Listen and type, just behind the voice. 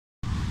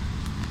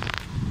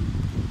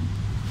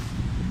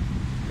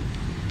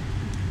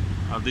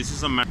This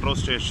is a metro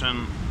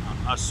station,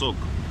 Asok,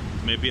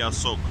 maybe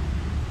Asok,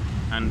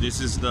 and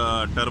this is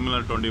the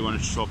Terminal 21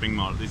 shopping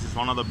mall. This is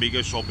one of the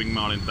biggest shopping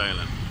mall in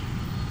Thailand.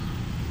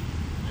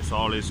 This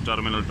all is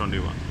Terminal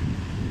 21.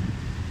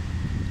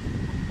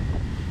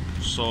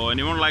 So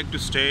anyone like to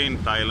stay in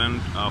Thailand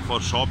for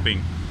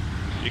shopping,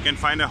 you can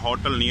find a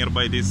hotel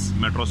nearby this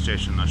metro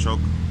station, Asok,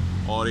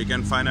 or you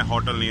can find a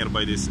hotel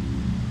nearby this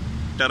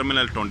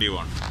Terminal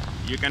 21.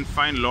 You can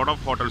find a lot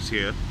of hotels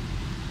here,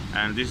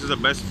 and this is the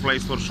best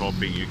place for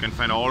shopping. You can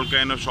find all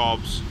kind of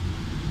shops,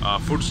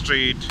 food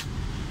street,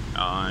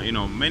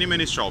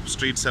 many shops,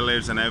 street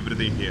sellers and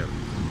everything here.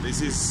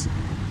 This is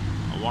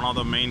one of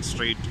the main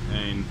street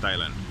in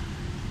Thailand.